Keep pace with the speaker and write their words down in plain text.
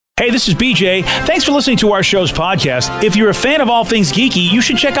Hey, this is BJ. Thanks for listening to our show's podcast. If you're a fan of all things geeky, you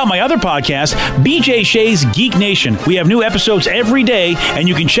should check out my other podcast, BJ Shea's Geek Nation. We have new episodes every day, and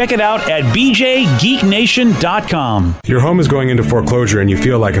you can check it out at bjgeeknation.com. Your home is going into foreclosure and you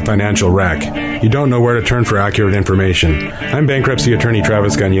feel like a financial wreck. You don't know where to turn for accurate information. I'm bankruptcy attorney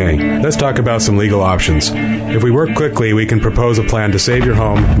Travis Gagne. Let's talk about some legal options. If we work quickly, we can propose a plan to save your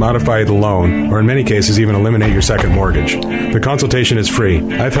home, modify the loan, or in many cases even eliminate your second mortgage. The consultation is free.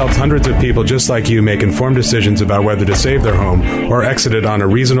 I've helped hundreds of people just like you make informed decisions about whether to save their home or exit it on a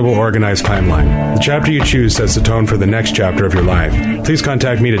reasonable, organized timeline. The chapter you choose sets the tone for the next chapter of your life. Please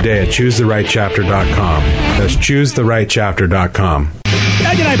contact me today at choosetherightchapter.com. That's choosetherightchapter.com.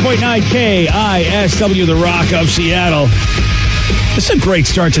 99.9 KISW, The Rock of Seattle. It's a great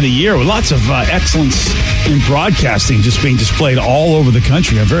start to the year with lots of excellence in broadcasting just being displayed all over the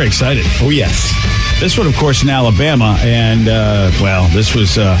country. I'm very excited. Oh, yes. This one, of course, in Alabama, and, this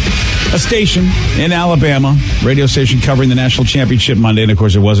was a station in Alabama, radio station covering the national championship Monday, and, of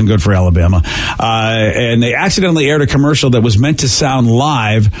course, it wasn't good for Alabama. And they accidentally aired a commercial that was meant to sound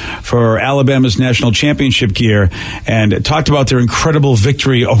live for Alabama's national championship gear, and talked about their incredible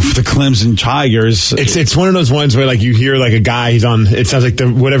victory over the Clemson Tigers. It's one of those ones where, like, you hear, like, a guy, he's on, it sounds like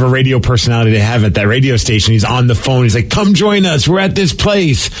whatever radio personality they have at that radio station, he's on the phone, he's like, come join us, we're at this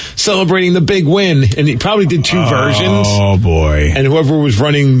place, celebrating the big win. And he probably did two versions. Oh, boy. And whoever was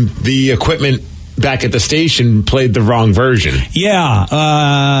running the equipment back at the station played the wrong version. Yeah,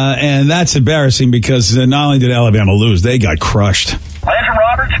 and that's embarrassing because not only did Alabama lose, they got crushed. Landry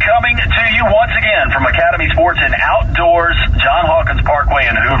Roberts coming to you once again from Academy Sports and Outdoors, John Hawkins Parkway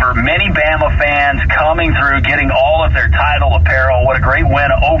in Hoover. Many Bama fans coming through, getting all of their title apparel. What a great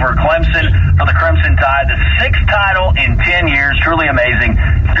win over Clemson for the Crimson Tide. The 6th title in 10 years. Truly amazing.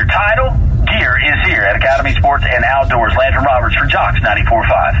 Your title gear is here at Academy Sports and Outdoors. Landry Roberts for Jocks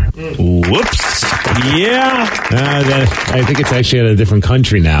 94.5. Whoops. Yeah. I think it's actually at a different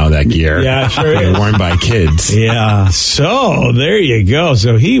country now, that gear. Yeah, sure is. Worn by kids. Yeah. So, there you go.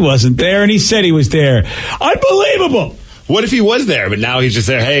 So, he wasn't there, and he said he was there. Unbelievable. What if he was there, but now he's just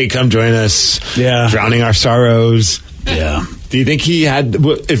there, hey, come join us. Yeah. Drowning our sorrows. Yeah. Do you think he had,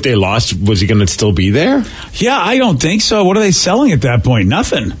 if they lost, was he going to still be there? Yeah, I don't think so. What are they selling at that point?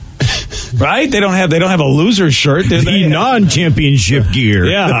 Nothing. Right? They don't have a loser shirt. The non-championship gear.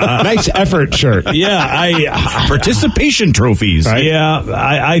 Yeah. Nice effort shirt. Yeah. Participation trophies. Right? Yeah.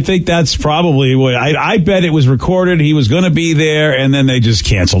 I think that's probably what I bet it was recorded. He was going to be there, and then they just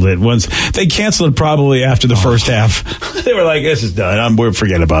canceled it. Once they canceled it probably after the first half. They were like, this is done. We'll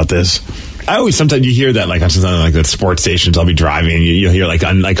forget about this. I always, sometimes you hear that, like on something like the sports stations, I'll be driving and you'll hear like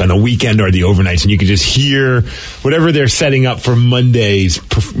on a weekend or the overnights, and you can just hear whatever they're setting up for Monday's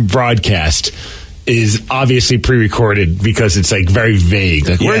broadcast is obviously pre-recorded because it's like very vague.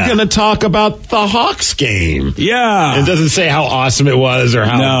 Like, we're going to talk about the Hawks game. Yeah. And it doesn't say how awesome it was or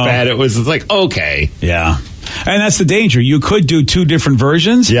how bad it was. It's like, okay. Yeah. And that's the danger. You could do two different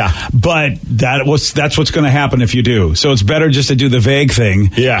versions. Yeah. But that's what's going to happen if you do. So it's better just to do the vague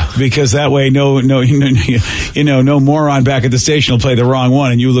thing. Yeah. Because that way no moron back at the station will play the wrong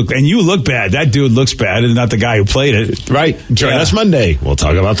one and you look bad. That dude looks bad and not the guy who played it. Right. Join us Monday. We'll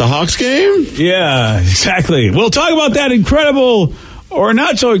talk about the Hawks game. Yeah, exactly. We'll talk about that incredible or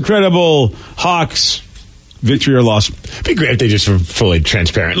not so incredible Hawks victory or loss. It'd be great if they just were fully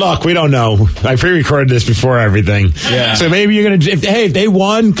transparent. Look, we don't know. I pre-recorded this before everything. Yeah. So maybe you're going to, if they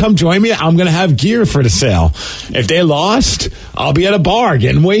won, come join me. I'm going to have gear for the sale. If they lost, I'll be at a bar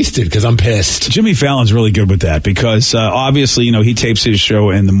getting wasted because I'm pissed. Jimmy Fallon's really good with that because obviously, he tapes his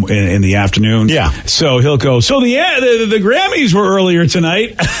show in the afternoon. Yeah. So he'll go, the Grammys were earlier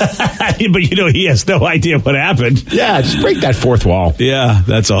tonight. But, he has no idea what happened. Yeah, just break that fourth wall. Yeah,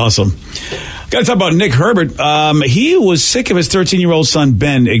 that's awesome. Got to talk about Nick Herbert. He was sick of his 13-year-old son,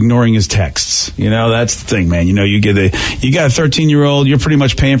 Ben, ignoring his texts. That's the thing, man. You got a 13-year-old, you're pretty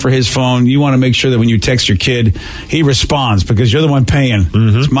much paying for his phone. You want to make sure that when you text your kid, he responds because you're the one paying.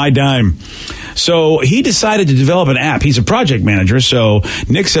 Mm-hmm. It's my dime. So he decided to develop an app. He's a project manager. So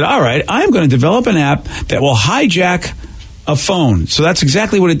Nick said, all right, I'm going to develop an app that will hijack a phone. So that's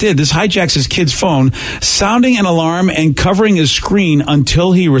exactly what it did. This hijacks his kid's phone, sounding an alarm and covering his screen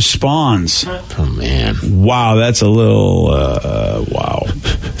until he responds. Oh, man. Wow, that's a little, wow.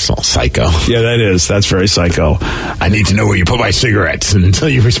 It's all psycho. Yeah, that is. That's very psycho. I need to know where you put my cigarettes until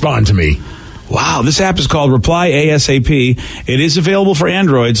you respond to me. Wow, this app is called Reply ASAP. It is available for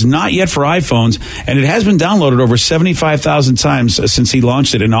Androids, not yet for iPhones, and it has been downloaded over 75,000 times since he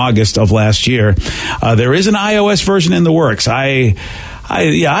launched it in August of last year. There is an iOS version in the works. I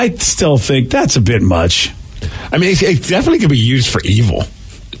still think that's a bit much. I mean, it definitely could be used for evil.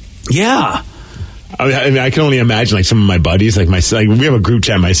 Yeah. I mean, I can only imagine like some of my buddies, like we have a group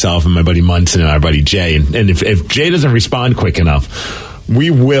chat, myself and my buddy Munson and our buddy Jay, and if Jay doesn't respond quick enough, we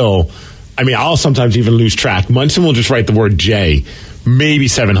will. I mean, I'll sometimes even lose track. Munson will just write the word Jay maybe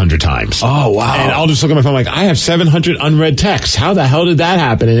 700 times. Oh, wow. And I'll just look at my phone like, I have 700 unread texts. How the hell did that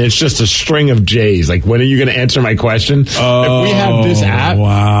happen? And it's just a string of J's. Like, when are you going to answer my question? Oh, if we have this app,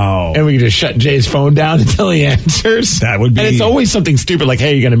 wow, and we can just shut Jay's phone down until he answers. That would be... And it's always something stupid like,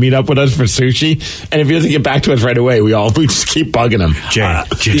 hey, you're going to meet up with us for sushi? And if he doesn't get back to us right away, we just keep bugging him. Jay,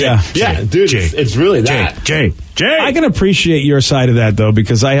 dude, it's really that. Jay. I can appreciate your side of that, though,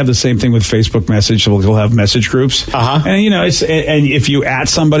 because I have the same thing with Facebook Message. So we'll have message groups, and and if you at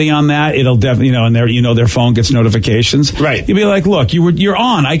somebody on that, it'll definitely and their phone gets notifications. Right, you'll be like, look, you're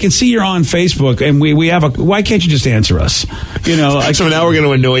on. I can see you're on Facebook, and we have a. Why can't you just answer us? So now we're going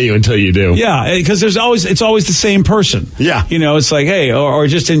to annoy you until you do. Yeah, because it's always the same person. Yeah, it's like, hey, or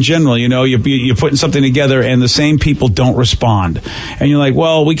just in general, you're putting something together, and the same people don't respond, and you're like,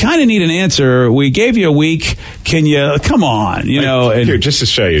 well, we kind of need an answer. We gave you a week. Can you come on? Here, just to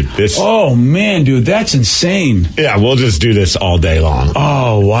show you this. Oh man, dude, that's insane. Yeah, we'll just do this all day long.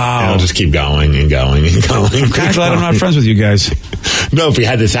 Oh wow, and I'll just keep going and going and going. I'm kind of glad I'm not friends with you guys. No, if we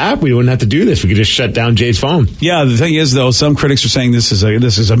had this app, we wouldn't have to do this. We could just shut down Jay's phone. Yeah, the thing is, though, some critics are saying this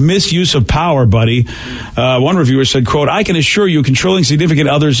is a misuse of power, buddy. One reviewer said, "quote I can assure you, controlling significant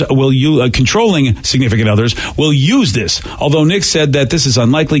others will use this." Although Nick said that this is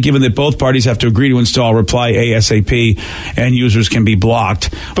unlikely, given that both parties have to agree to install Reply ASAP, and users can be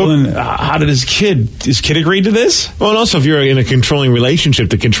blocked. But then, how did his kid agree to this? Well, and also, if you're in a controlling relationship,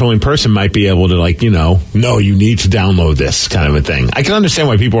 the controlling person might be able to, no, you need to download this kind of a thing. I can understand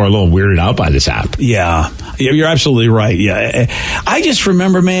why people are a little weirded out by this app. Yeah, you're absolutely right. Yeah, I just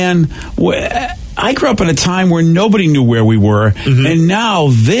remember, man, I grew up in a time where nobody knew where we were, and now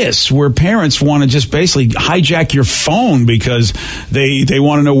where parents want to just basically hijack your phone because they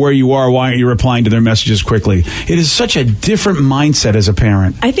want to know where you are, why aren't you replying to their messages quickly. It is such a different mindset as a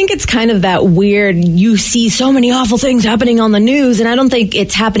parent. I think it's kind of that weird, you see so many awful things happening on the news, and I don't think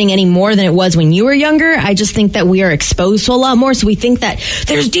it's happening any more than it was when you were younger. I just think that we are exposed to a lot more, so we think that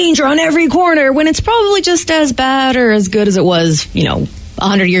there's danger on every corner when it's probably just as bad or as good as it was,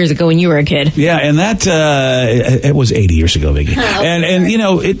 100 years ago when you were a kid. Yeah, and that it was 80 years ago, Vicky.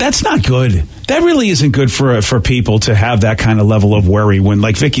 And that's not good. That really isn't good for people to have that kind of level of worry when,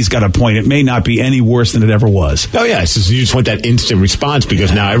 like Vicky's got a point, it may not be any worse than it ever was. Oh, yeah. So you just want that instant response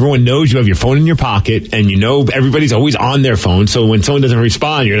because now everyone knows you have your phone in your pocket and everybody's always on their phone. So when someone doesn't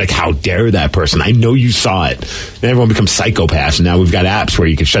respond, you're like, how dare that person? I know you saw it. Then everyone becomes psychopaths. And now we've got apps where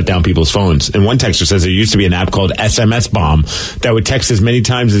you can shut down people's phones. And one texter says there used to be an app called SMS Bomb that would text as many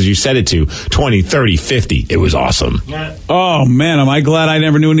times as you said it to, 20, 30, 50. It was awesome. Oh, man, am I glad I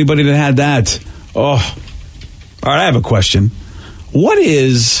never knew anybody that had that. Oh, all right, I have a question.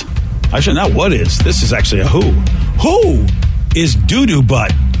 This is actually a who. Who is Doo-Doo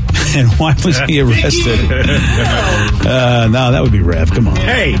Butt? And why was he arrested? No, that would be Rev. Come on.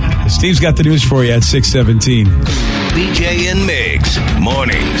 Hey. Steve's got the news for you at 6:17. BJ and Migs,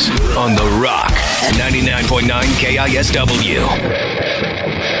 mornings on The Rock, 99.9 KISW.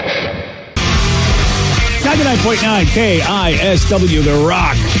 99.9 KISW, The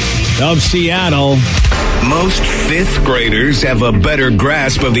Rock of Seattle. Most fifth graders have a better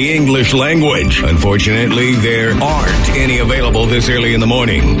grasp of the English language. Unfortunately, there aren't any available this early in the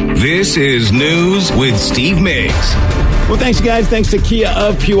morning. This is News with Steve Miggs. Well, thanks, guys. Thanks to Kia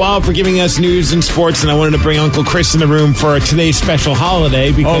of Puyallup for giving us news and sports. And I wanted to bring Uncle Chris in the room for today's special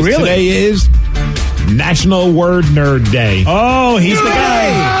holiday because today is National Word Nerd Day. Oh, he's the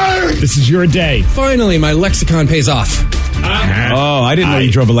guy. This is your day. Finally, my lexicon pays off. Oh, I didn't know you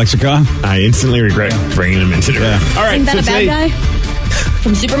drove a lexicon. I instantly regret bringing him into the room. All right, Isn't that a bad guy?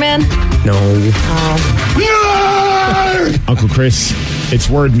 From Superman? No. Oh. Uncle Chris, it's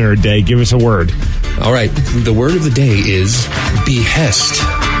Word Nerd Day. Give us a word. All right. The word of the day is behest.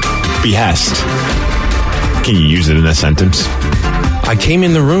 Behest. Can you use it in a sentence? I came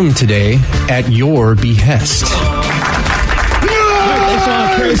in the room today at your behest. Thanks a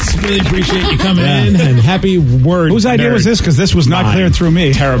lot, Chris. Really appreciate you coming in. And happy word. Whose idea was this? Because this was not cleared through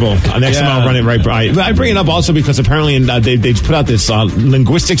me. Terrible. Next time I'll run it right by. I bring it up also because apparently they put out this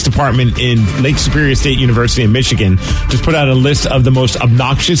linguistics department in Lake Superior State University in Michigan. Just put out a list of the most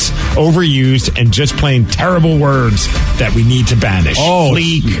obnoxious, overused, and just plain terrible words that we need to banish. Oh,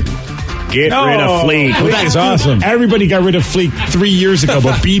 Fleek. Get rid of Fleek. Well, that's awesome. Everybody got rid of Fleek 3 years ago,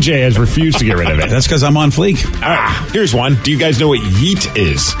 but BJ has refused to get rid of it. That's because I'm on Fleek. Here's one. Do you guys know what yeet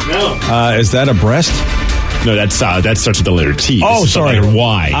is? No. Is that a breast? No, that starts with the letter T. Oh, This is the sorry. letter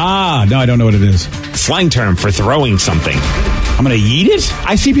Y. No, I don't know what it is. Slang term for throwing something. I'm going to yeet it?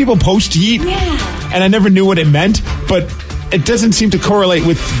 I see people post yeet, and I never knew what it meant, but it doesn't seem to correlate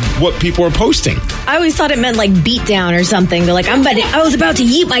with what people are posting. I always thought it meant like beat down or something. They're like, I was about to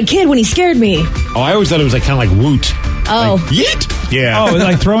yeet my kid when he scared me. Oh, I always thought it was like kind of like woot. Oh. Like, yeet? Yeah. Oh,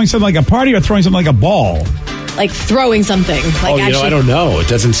 like throwing something like a party or throwing something like a ball? Like throwing something. Like I don't know. It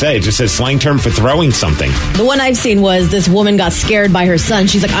doesn't say. It just says slang term for throwing something. The one I've seen was this woman got scared by her son.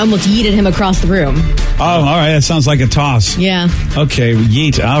 She's like, I almost yeeted him across the room. Oh, all right. That sounds like a toss. Yeah. Okay,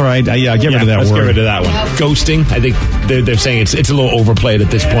 yeet. All right. Yeah, get rid of that let's word. get rid of that one. Ghosting. I think they're saying it's a little overplayed at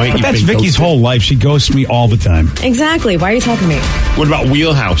this point. But that's Vicky's whole life. She ghosts me all the time. Exactly. Why are you talking to me? What about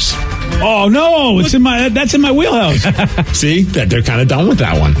wheelhouse? Oh no, that's in my wheelhouse. See, that they're kind of done with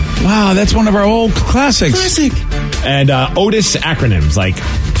that one. Wow, that's one of our old classics. And Otis acronyms like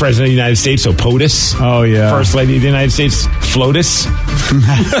President of the United States, so POTUS. Oh yeah. First Lady of the United States, FLOTUS.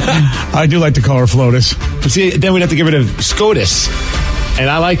 I do like to call her FLOTUS. But see, then we'd have to get rid of SCOTUS. And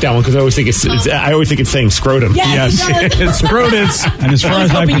I like that one because I always think it's saying scrotum. Yes. It's scrotus. And as far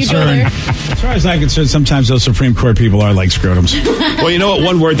as I'm concerned, sometimes those Supreme Court people are like scrotums. Well, you know what?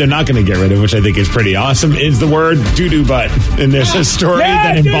 One word they're not going to get rid of, which I think is pretty awesome, is the word doo-doo butt. And there's a story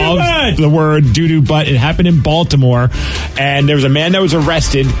that involves the word doo-doo butt. It happened in Baltimore, and there was a man that was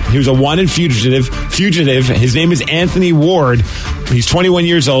arrested. He was a wanted fugitive. His name is Anthony Ward. He's 21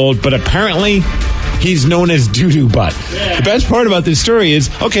 years old, but apparently he's known as doo-doo butt. Yeah. The best part about this story is,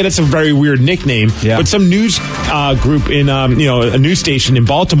 okay, that's a very weird nickname, but some news group in, a news station in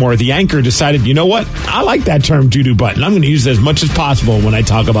Baltimore, the anchor decided, you know what? I like that term doo-doo butt, and I'm going to use it as much as possible when I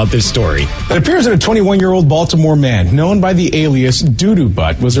talk about this story. It appears that a 21-year-old Baltimore man, known by the alias Doo-Doo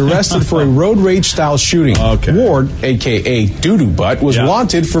Butt, was arrested for a road rage-style shooting. Okay. Ward, a.k.a. Doo-Doo Butt, was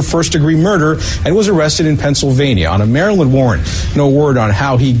wanted for first-degree murder and was arrested in Pennsylvania on a Maryland warrant. No word on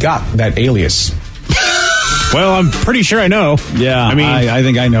how he got that alias. Well, I'm pretty sure I know. Yeah, I mean, I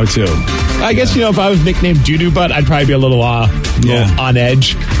think I know too. I guess, if I was nicknamed Doo-Doo Butt, I'd probably be a little on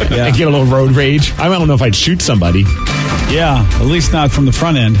edge. I'd get a little road rage. I don't know if I'd shoot somebody. Yeah, at least not from the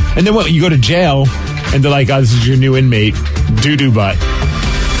front end. And then you go to jail, and they're like, oh, this is your new inmate, Doo-Doo Butt.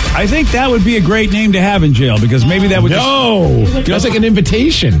 I think that would be a great name to have in jail, because maybe that would that's like an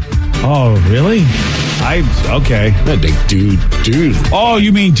invitation. Oh, really? Okay. Dude. Oh,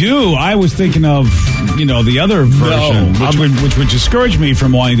 you mean do? I was thinking of, the other version, which would discourage me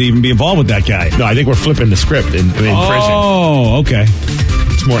from wanting to even be involved with that guy. No, I think we're flipping the script in prison. Oh, okay.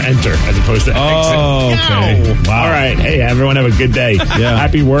 It's more enter as opposed to exit. Oh, okay. Wow. All right. Hey, everyone have a good day. Yeah.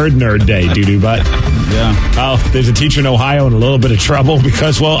 Happy Word Nerd Day, doo-doo butt. Yeah. Oh, there's a teacher in Ohio in a little bit of trouble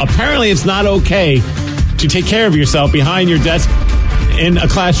because, apparently it's not okay to take care of yourself behind your desk in a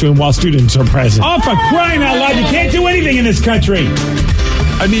classroom while students are present. Oh, for crying out loud. You can't do anything in this country.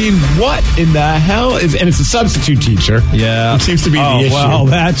 I mean, what in the hell is... And it's a substitute teacher. Yeah. Which seems to be the issue. Well,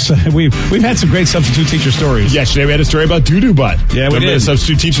 that's... We've had some great substitute teacher stories. Yesterday we had a story about doo-doo butt. Yeah, we did. A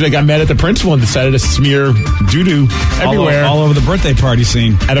substitute teacher that got mad at the principal and decided to smear doo-doo everywhere. All over the birthday party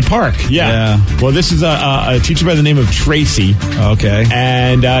scene. At a park, yeah. Well, this is a teacher by the name of Tracy. Okay.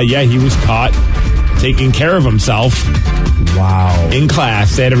 And, he was caught taking care of himself. Wow. In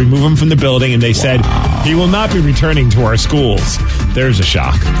class. They had to remove him from the building, and they said he will not be returning to our schools. There's a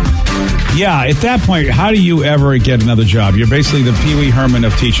shock. Yeah, at that point, how do you ever get another job? You're basically the Pee Wee Herman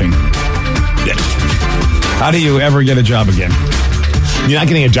of teaching. How do you ever get a job again? You're not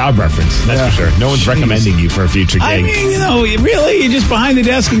getting a job reference, that's for sure. No one's recommending you for a future gig. I mean, really? You're just behind the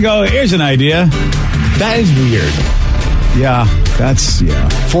desk and go, here's an idea. That is weird. Yeah,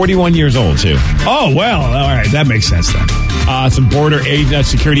 41 years old, too. Oh, well, all right. That makes sense then. Some border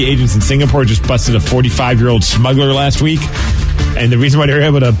security agents in Singapore just busted a 45-year-old smuggler last week. And the reason why they were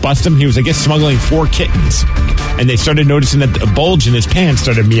able to bust him, he was, I guess, smuggling 4 kittens. And they started noticing that a bulge in his pants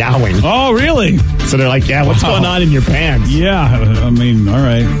started meowing. Oh, really? So they're like, what's going on in your pants? Yeah, I mean, all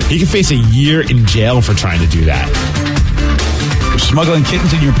right. He could face a year in jail for trying to do that. Smuggling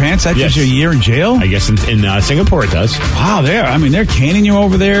kittens in your pants? That gives you a year in jail? I guess in Singapore it does. Wow, they're canning you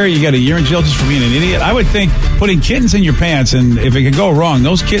over there. You got a year in jail just for being an idiot. I would think putting kittens in your pants, and if it could go wrong,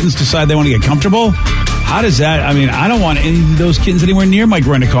 those kittens decide they want to get comfortable. How does that? I mean, I don't want any of those kittens anywhere near my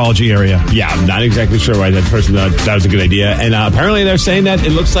gynecology area. Yeah, I'm not exactly sure why that person thought that was a good idea. And apparently they're saying that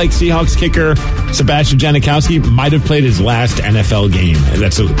it looks like Seahawks kicker Sebastian Janikowski might have played his last NFL game. And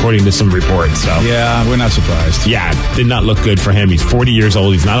that's according to some reports. So yeah, we're not surprised. Yeah, did not look good for him. He's 40 years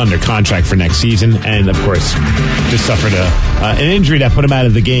old. He's not under contract for next season. And, of course, just suffered an injury that put him out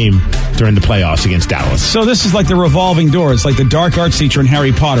of the game during the playoffs against Dallas. So this is like the revolving door. It's like the dark arts teacher in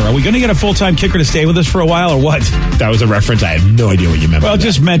Harry Potter. Are we going to get a full-time kicker to stay with us for a while, or what? That was a reference. I have no idea what you meant. Well, it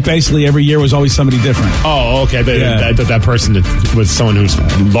just meant basically every year was always somebody different. Oh, okay. That person was someone who's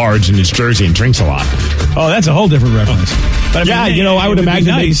large in his jersey and drinks a lot. Oh, that's a whole different reference. But I would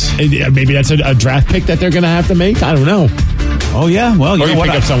imagine maybe that's a draft pick that they're going to have to make. I don't know. Oh, yeah. Well, you know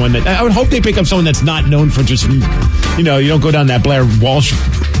pick up someone that I would hope they pick up someone that's not known for just, you don't go down that Blair Walsh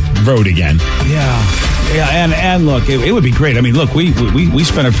road again. Yeah, and look, it would be great. I mean, look, we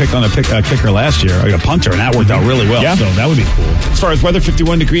spent a pick on a kicker last year, a punter, and that worked out really well. Yeah. So that would be cool. As far as weather,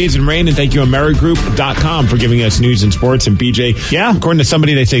 51 degrees and rain, and thank you, AmeriGroup.com, for giving us news and sports. And BJ, according to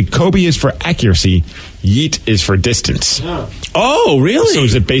somebody, they say Kobe is for accuracy, yeet is for distance. Oh, really? So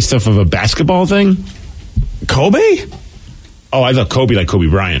is it based off of a basketball thing? Kobe? Oh, I thought Kobe like Kobe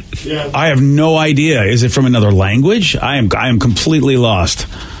Bryant. Yeah. I have no idea. Is it from another language? I am completely lost.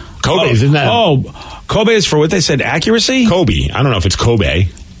 Kobe, isn't that? Kobe is for what they said, accuracy? Kobe. I don't know if it's Kobe.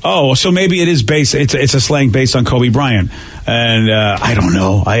 Oh, so maybe it is based. It's a slang based on Kobe Bryant, and I don't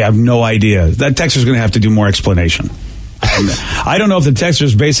know. I have no idea. That texter's going to have to do more explanation. I don't know if the texter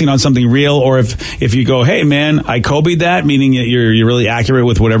is basing on something real, or if you go, hey man, I Kobe'd that, meaning you're really accurate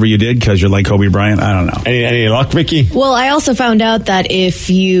with whatever you did because you're like Kobe Bryant. I don't know. Any luck, Vicky? Well, I also found out that if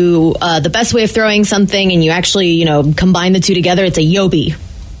you the best way of throwing something and you actually combine the two together, it's a yobi.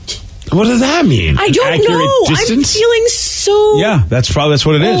 What does that mean? I don't know. Distance? I'm feeling so. Yeah, that's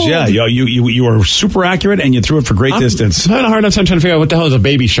what it is. Yeah, you are super accurate and you threw it for great distance. I'm having a hard enough time trying to figure out what the hell is a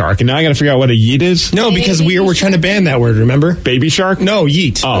baby shark, and now I got to figure out what a yeet is. No, because we're trying to ban that word. Remember, baby shark? No,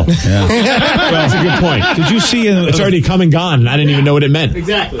 yeet. Oh, yeah. Well, that's a good point. Did you see? It's already come and gone, and I didn't even know what it meant.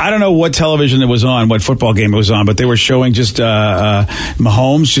 Exactly. I don't know what television it was on, what football game it was on, but they were showing just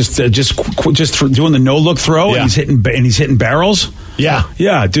Mahomes just doing the no look throw, and he's hitting barrels.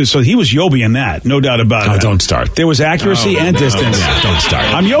 Yeah, dude. So he was yobiing that, no doubt about it. Oh, don't start. There was accuracy and distance. Yeah, don't start.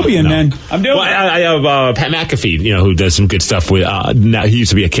 I'm yobiing, man. I'm doing. Well, I have Pat McAfee, who does some good stuff with. Now he used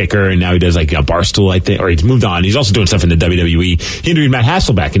to be a kicker, and now he does like a barstool, I think, or he's moved on. He's also doing stuff in the WWE. He interviewed Matt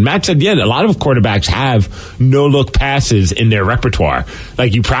Hasselbeck, and Matt said, a lot of quarterbacks have no look passes in their repertoire.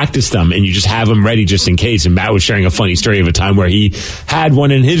 Like you practice them, and you just have them ready just in case. And Matt was sharing a funny story of a time where he had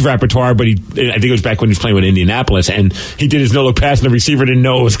one in his repertoire, but I think it was back when he was playing with Indianapolis, and he did his no look pass, and the receiver didn't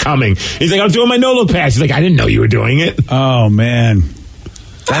know it was coming. He's like, I'm doing my no look pass. He's like, I didn't know you were doing it. Oh man,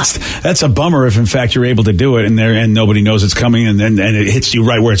 that's a bummer if in fact you're able to do it and nobody knows it's coming and it hits you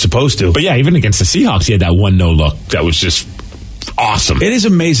right where it's supposed to. But yeah, even against the Seahawks, he had that one no look that was just awesome. It is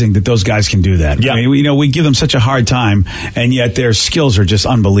amazing that those guys can do that. Yeah. I mean, we give them such a hard time, and yet their skills are just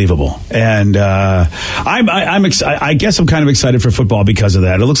unbelievable. And I guess I'm kind of excited for football because of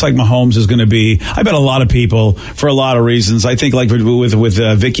that. It looks like Mahomes is going to be. I bet a lot of people, for a lot of reasons. I think like with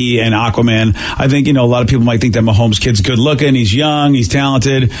Vicky and Aquaman, I think a lot of people might think that Mahomes kid's good looking, he's young, he's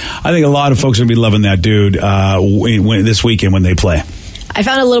talented. I think a lot of folks are going to be loving that dude this weekend when they play. I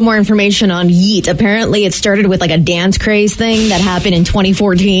found a little more information on yeet. Apparently, it started with like a dance craze thing that happened in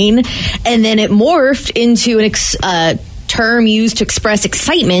 2014, and then it morphed into a term used to express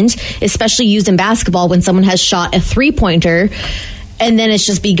excitement, especially used in basketball when someone has shot a three-pointer. And then it's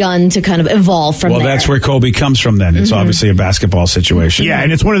just begun to kind of evolve from there. Well, that's where Kobe comes from then. It's obviously a basketball situation. Yeah,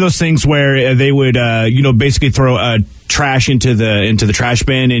 and it's one of those things where they would, basically throw trash into the trash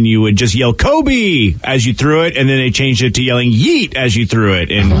bin, and you would just yell Kobe as you threw it, and then they changed it to yelling yeet as you threw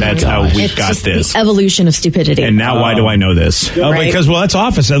it, and that's how we got just this. The evolution of stupidity. And now why do I know this? Right. Because, that's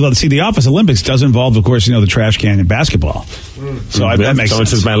Office. See, the Office Olympics does involve, of course, the trash can in basketball. So that makes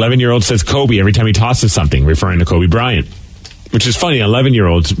sense. Says my 11-year-old says Kobe every time he tosses something, referring to Kobe Bryant. Which is funny,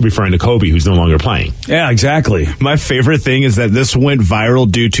 11-year-olds referring to Kobe, who's no longer playing. Yeah, exactly. My favorite thing is that this went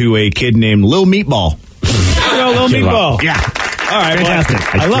viral due to a kid named Lil Meatball. Lil Meatball. Yeah. All right,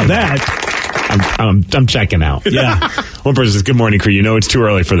 fantastic. I love that. I'm checking out. Yeah. One person says, good morning, crew. It's too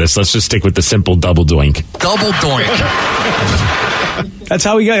early for this. Let's just stick with the simple double doink. Double doink. That's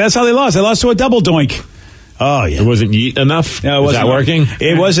how they lost. They lost to a double doink. Oh, yeah. It wasn't yeet enough? No, it wasn't. Is that working?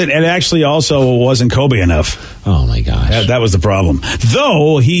 It wasn't. It actually also wasn't Kobe enough. Oh, my gosh. That was the problem.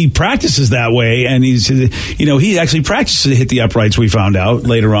 Though he practices that way, and he actually practices to hit the uprights, we found out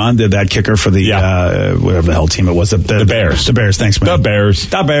later on. That kicker for the, whatever the hell team it was. The Bears. The Bears. Thanks, man. The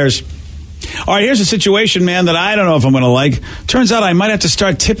Bears. All right, here's a situation, man, that I don't know if I'm going to like. Turns out I might have to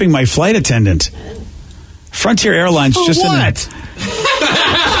start tipping my flight attendant. Frontier Airlines just what?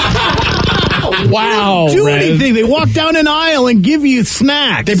 Wow. Do anything. They walk down an aisle and give you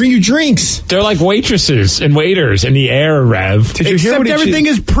snacks. They bring you drinks. They're like waitresses and waiters in the air, Rev. Except everything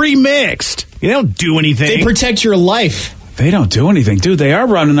is pre-mixed. They don't do anything. They protect your life. They don't do anything, dude. They are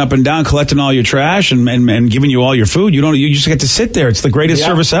running up and down, collecting all your trash and giving you all your food. You just get to sit there. It's the greatest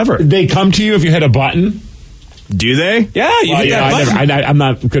service ever. They come to you if you hit a button. Do they? Yeah, you hit that button. I'm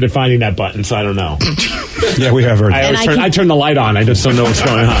not good at finding that button, so I don't know. Yeah, we have heard. I turn the light on. I just don't know what's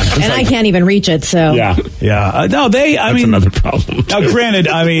going on. And I can't even reach it, so. Yeah. No, That's another problem. Now, granted,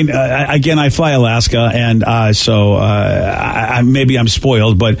 I mean, again, I fly Alaska, and so maybe I'm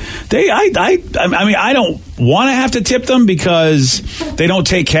spoiled, but I don't want to have to tip them because they don't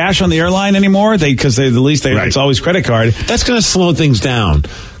take cash on the airline anymore. It's always credit card. That's going to slow things down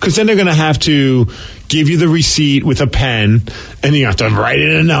because then they're going to have to give you the receipt with a pen, and you have to write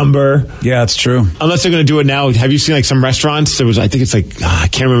in a number. Yeah, that's true. Unless they're going to do it now. Have you seen like some restaurants? I think it's like I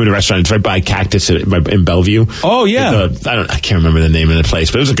can't remember the restaurant. It's right by Cactus in Bellevue. Oh yeah, I can't remember the name of the place,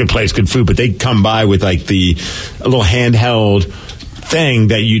 but it was a good place, good food. But they come by with like a little handheld thing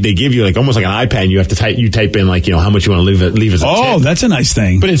that they give you, like almost like an iPad. And you have to type in like how much you want to leave as a tip. Oh, that's a nice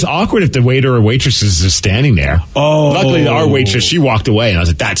thing. But it's awkward if the waiter or waitress is just standing there. Oh, luckily our waitress, she walked away, and I was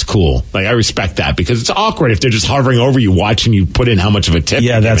like, that's cool. Like I respect that because it's awkward if they're just hovering over you, watching you put in how much of a tip.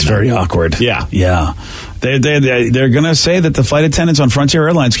 Yeah, that's very awkward. Yeah. They're going to say that the flight attendants on Frontier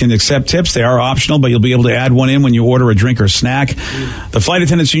Airlines can accept tips. They are optional, but you'll be able to add one in when you order a drink or snack. The Flight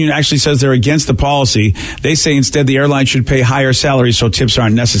Attendants Union actually says they're against the policy. They say instead the airline should pay higher salaries so tips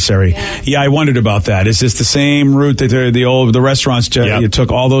aren't necessary. Yeah, I wondered about that. Is this the same route that the restaurants you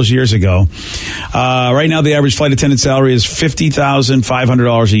took all those years ago? Right now, the average flight attendant salary is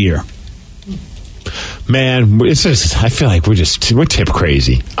 $50,500 a year. Man, it's just, I feel like we're tip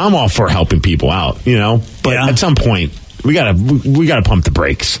crazy. I'm all for helping people out, but at some point we gotta pump the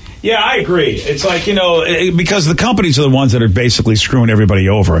brakes. Yeah, I agree. It's like, because the companies are the ones that are basically screwing everybody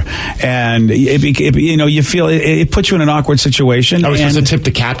over. And, you feel it puts you in an awkward situation. Are we supposed to tip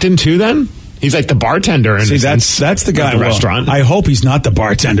the captain too then? He's like the bartender. See, that's the guy at the restaurant. I hope he's not the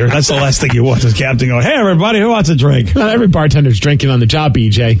bartender. That's the last thing you want is captain going, hey, everybody, who wants a drink? Not every bartender's drinking on the job,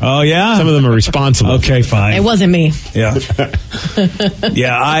 BJ. Oh, yeah? Some of them are responsible. Okay, fine. It wasn't me. Yeah.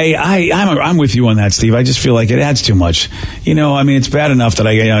 Yeah, I'm with you on that, Steve. I just feel like it adds too much. It's bad enough that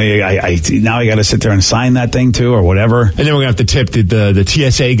I got to sit there and sign that thing too or whatever. And then we're going to have to tip the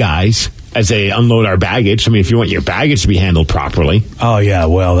TSA guys as they unload our baggage. I mean, if you want your baggage to be handled properly. Oh, yeah.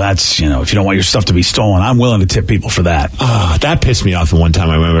 Well, that's, if you don't want your stuff to be stolen, I'm willing to tip people for that. Oh, that pissed me off the one time.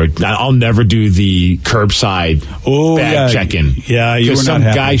 I remember. I'll never do the curbside bag check-in. Yeah, you were not some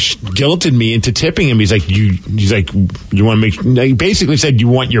happy. guy guilted me into tipping him. He's like, you want to make, he basically said you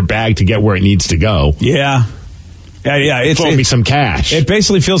want your bag to get where it needs to go. Yeah. Yeah. It me some cash. It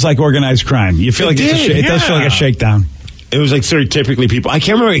basically feels like organized crime. You feel it does feel like a shakedown. It was like stereotypically people. I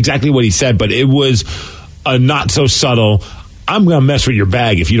can't remember exactly what he said, but it was a not so subtle. I'm going to mess with your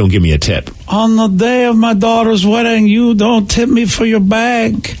bag if you don't give me a tip. On the day of my daughter's wedding, you don't tip me for your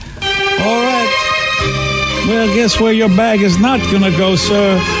bag. All right. Well, guess where your bag is not going to go,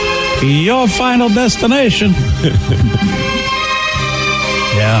 sir? Your final destination.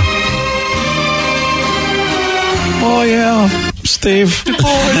 Yeah. Oh, yeah, Steve.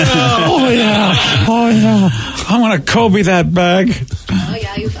 Oh, yeah. I'm going to Kobe that bag. Oh,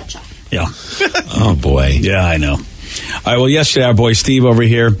 yeah, you betcha. Yeah. Oh, boy. Yeah, I know. All right, well, yesterday our boy Steve over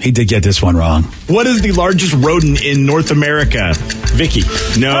here, he did get this one wrong. What is the largest rodent in North America? Vicky.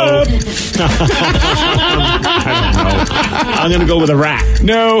 No. I don't know. I'm going to go with a rat.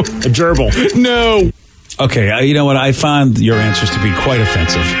 No. A gerbil. No. Okay, you know what? I found your answers to be quite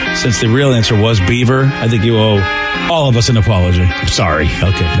offensive. Since the real answer was beaver, I think you owe all of us an apology. Sorry.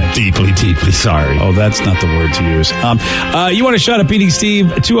 Okay. Deeply, deeply sorry. Oh, that's not the word to use. You want a shot at beating Steve?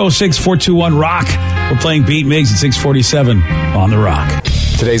 206-421-ROCK. We're playing Beat Migs at 647 on The Rock.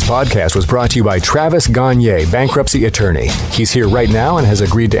 Today's podcast was brought to you by Travis Gagne, bankruptcy attorney. He's here right now and has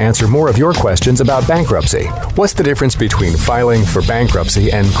agreed to answer more of your questions about bankruptcy. What's the difference between filing for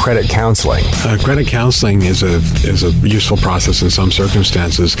bankruptcy and credit counseling? Credit counseling is a useful process in some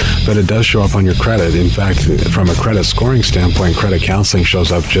circumstances, but it does show up on your credit. In fact, from a credit scoring standpoint, credit counseling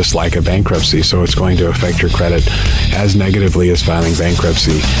shows up just like a bankruptcy, so it's going to affect your credit as negatively as filing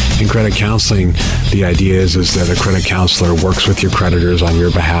bankruptcy. In credit counseling, the idea is that a credit counselor works with your creditors on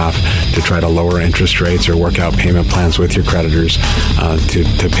your behalf to try to lower interest rates or work out payment plans with your creditors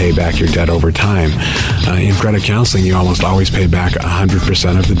to pay back your debt over time. In credit counseling, you almost always pay back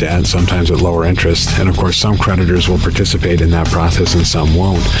 100% of the debt, sometimes at lower interest. And of course, some creditors will participate in that process and some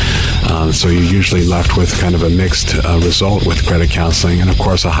won't. So you're usually left with kind of a mixed result with credit counseling and of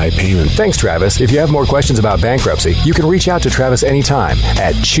course a high payment. Thanks, Travis. If you have more questions about bankruptcy, you can reach out to Travis anytime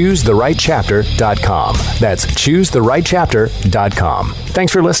at choosetherightchapter.com. That's choosetherightchapter.com.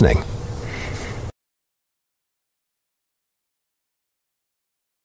 Thanks for listening.